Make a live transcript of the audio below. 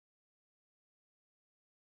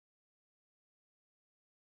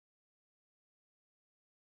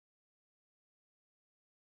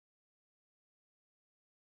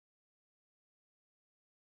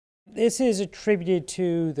This is attributed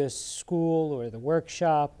to the school or the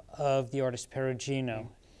workshop of the artist Perugino.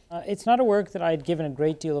 It's not a work that I'd given a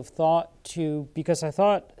great deal of thought to because I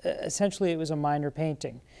thought essentially it was a minor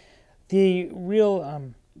painting. The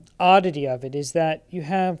real oddity of it is that you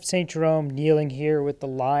have St. Jerome kneeling here with the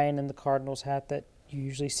lion and the cardinal's hat that you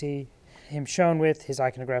usually see him shown with, his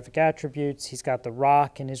iconographic attributes. He's got the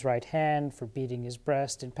rock in his right hand for beating his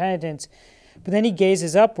breast in penitence. But then he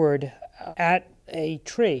gazes upward at a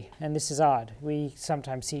tree, and this is odd. We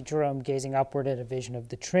sometimes see Jerome gazing upward at a vision of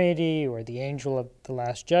the Trinity or the angel of the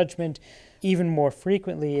Last Judgment. Even more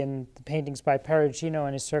frequently in the paintings by Perugino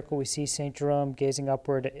and his circle, we see St. Jerome gazing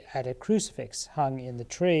upward at a crucifix hung in the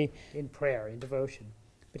tree in prayer, in devotion.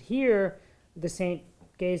 But here, the saint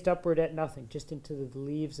gazed upward at nothing, just into the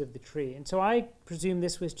leaves of the tree. And so I presume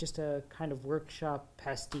this was just a kind of workshop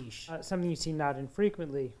pastiche, something you see not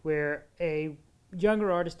infrequently, where a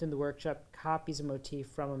younger artist in the workshop copies a motif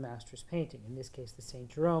from a master's painting, in this case the St.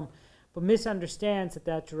 Jerome, but misunderstands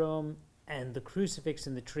that Jerome and the crucifix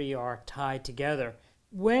and the tree are tied together.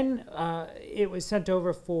 When it was sent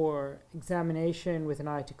over for examination with an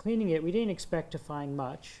eye to cleaning it, we didn't expect to find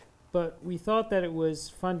much, but we thought that it was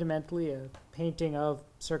fundamentally a painting of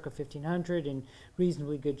circa 1500 in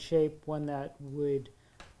reasonably good shape, one that would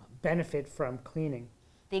benefit from cleaning.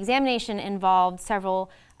 The examination involved several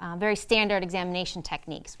very standard examination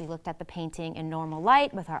techniques. We looked at the painting in normal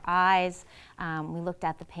light with our eyes. We looked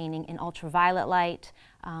at the painting in ultraviolet light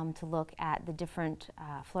to look at the different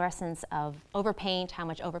fluorescence of overpaint, how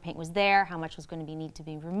much overpaint was there, how much was going to need to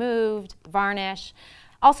be removed, varnish.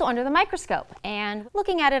 Also under the microscope. And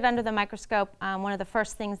looking at it under the microscope, one of the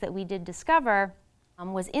first things that we did discover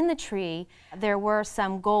was in the tree there were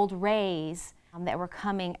some gold rays that were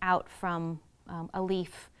coming out from a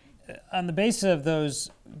leaf. On the basis of those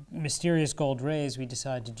mysterious gold rays, we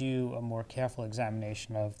decided to do a more careful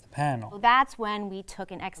examination of the panel. So that's when we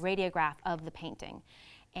took an X-radiograph of the painting.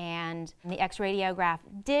 And the X-radiograph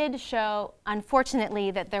did show,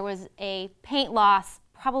 unfortunately, that there was a paint loss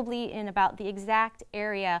probably in about the exact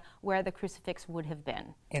area where the crucifix would have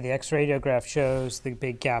been. And the X-radiograph shows the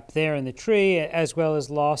big gap there in the tree, as well as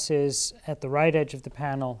losses at the right edge of the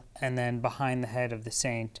panel and then behind the head of the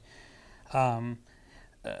saint.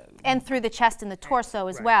 And through the chest and the torso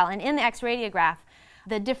as well. And in the X-radiograph,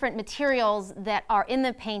 the different materials that are in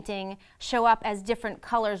the painting show up as different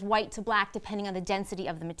colors, white to black, depending on the density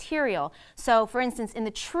of the material. So, for instance, in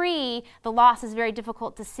the tree, the loss is very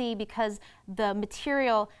difficult to see because the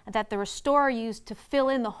material that the restorer used to fill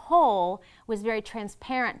in the hole was very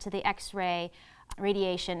transparent to the X-ray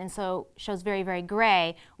radiation, and so shows very, very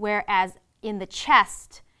gray, whereas in the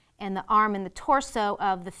chest and the arm and the torso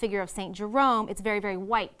of the figure of St. Jerome, it's very, very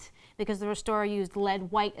white because the restorer used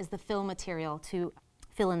lead white as the fill material to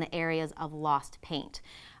fill in the areas of lost paint.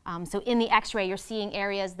 So in the X-ray, you're seeing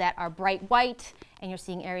areas that are bright white and you're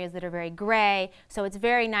seeing areas that are very gray. So it's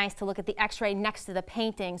very nice to look at the X-ray next to the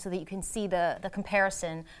painting so that you can see the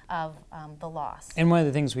comparison of the loss. And one of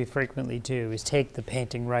the things we frequently do is take the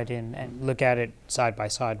painting right in and look at it side by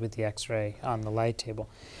side with the X-ray on the light table.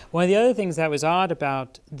 One of the other things that was odd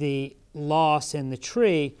about the loss in the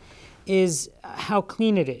tree is how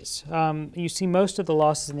clean it is. You see most of the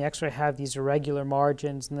losses in the X-ray have these irregular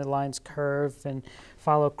margins and the lines curve and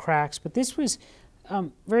follow cracks, but this was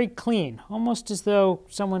very clean, almost as though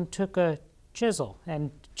someone took a chisel and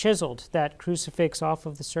chiseled that crucifix off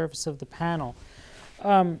of the surface of the panel.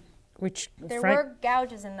 There were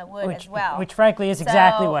gouges in the wood as well. Which frankly is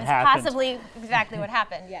exactly what happened. Possibly exactly what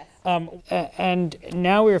happened, yes. And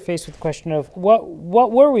now we are faced with the question of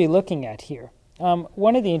what were we looking at here?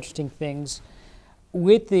 One of the interesting things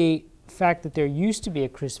with the fact that there used to be a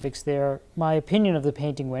crucifix there, my opinion of the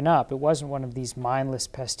painting went up. It wasn't one of these mindless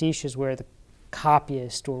pastiches where the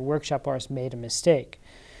copyist or workshop artist made a mistake.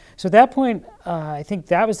 So at that point, I think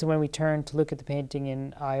that was when we turned to look at the painting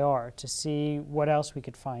in IR to see what else we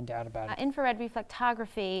could find out about it. Infrared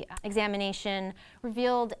reflectography examination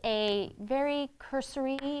revealed a very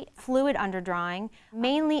cursory fluid underdrawing,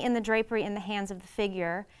 mainly in the drapery in the hands of the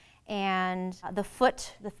figure. And the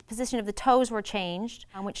position of the toes were changed,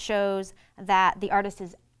 which shows that the artist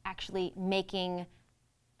is actually making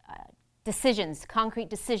decisions, concrete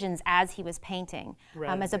decisions as he was painting,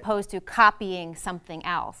 as opposed to copying something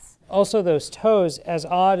else. Also those toes, as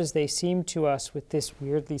odd as they seem to us with this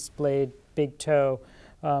weirdly splayed big toe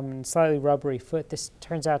and slightly rubbery foot, this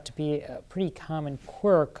turns out to be a pretty common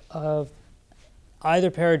quirk of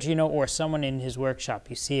either Perugino or someone in his workshop.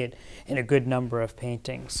 You see it in a good number of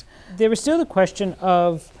paintings. There was still the question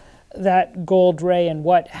of that gold ray and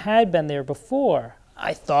what had been there before.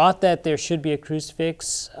 I thought that there should be a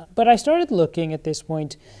crucifix, but I started looking at this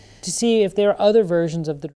point to see if there are other versions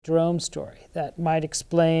of the Jerome story that might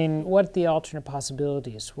explain what the alternate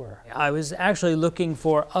possibilities were. I was actually looking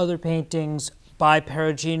for other paintings by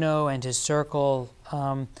Perugino and his circle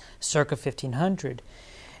circa 1500.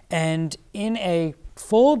 And in a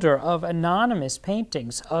folder of anonymous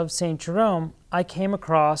paintings of St. Jerome, I came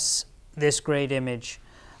across this great image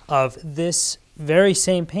of this very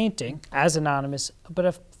same painting as anonymous, but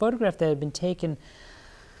a photograph that had been taken,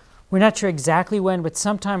 we're not sure exactly when, but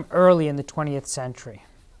sometime early in the 20th century.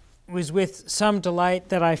 It was with some delight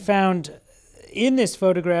that I found in this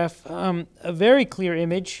photograph a very clear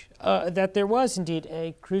image that there was indeed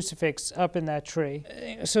a crucifix up in that tree.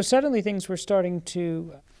 So suddenly things were starting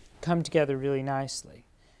to come together really nicely.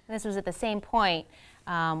 This was at the same point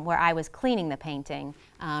where I was cleaning the painting,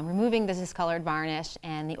 removing the discolored varnish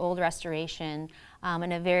and the old restoration,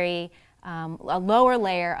 and a lower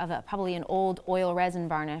layer of probably an old oil resin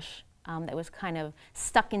varnish that was kind of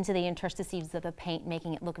stuck into the interstices of the paint,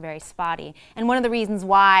 making it look very spotty. And one of the reasons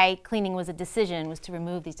why cleaning was a decision was to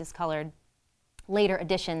remove these discolored later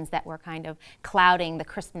additions that were kind of clouding the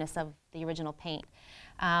crispness of the original paint.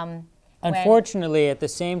 Unfortunately, at the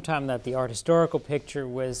same time that the art historical picture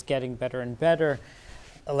was getting better and better,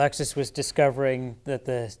 Alexis was discovering that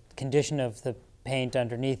the condition of the paint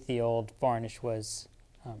underneath the old varnish was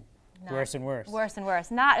worse and worse. Worse and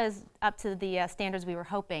worse. Not as up to the standards we were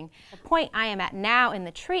hoping. The point I am at now in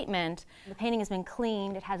the treatment, the painting has been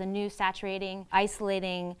cleaned. It has a new saturating,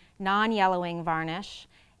 isolating, non-yellowing varnish,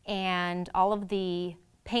 and all of the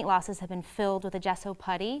paint losses have been filled with a gesso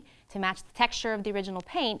putty to match the texture of the original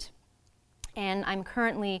paint. And I'm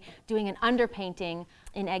currently doing an underpainting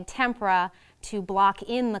in egg tempera to block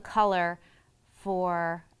in the color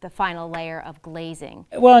for the final layer of glazing.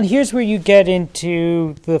 Well, and here's where you get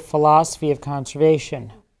into the philosophy of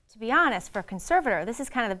conservation. To be honest, for Conservator, this is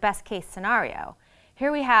kind of the best case scenario.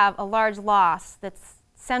 Here we have a large loss that's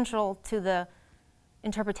central to the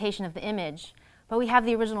interpretation of the image, but we have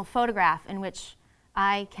the original photograph in which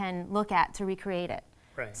I can look at to recreate it.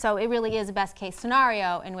 Right. So it really is a best case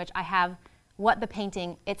scenario in which I have what the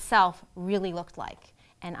painting itself really looked like,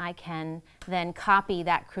 and I can then copy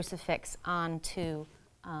that crucifix onto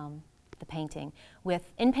the painting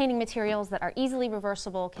with in-painting materials that are easily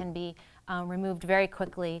reversible, can be removed very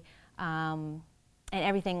quickly, and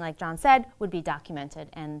everything, like John said, would be documented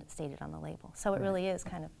and stated on the label. So it really is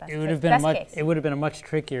kind of best case. It would have been a much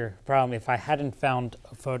trickier problem if I hadn't found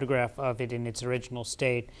a photograph of it in its original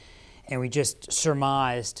state, and we just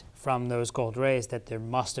surmised from those gold rays that there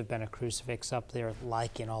must have been a crucifix up there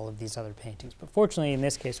like in all of these other paintings. But fortunately, in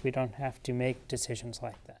this case, we don't have to make decisions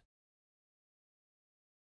like that.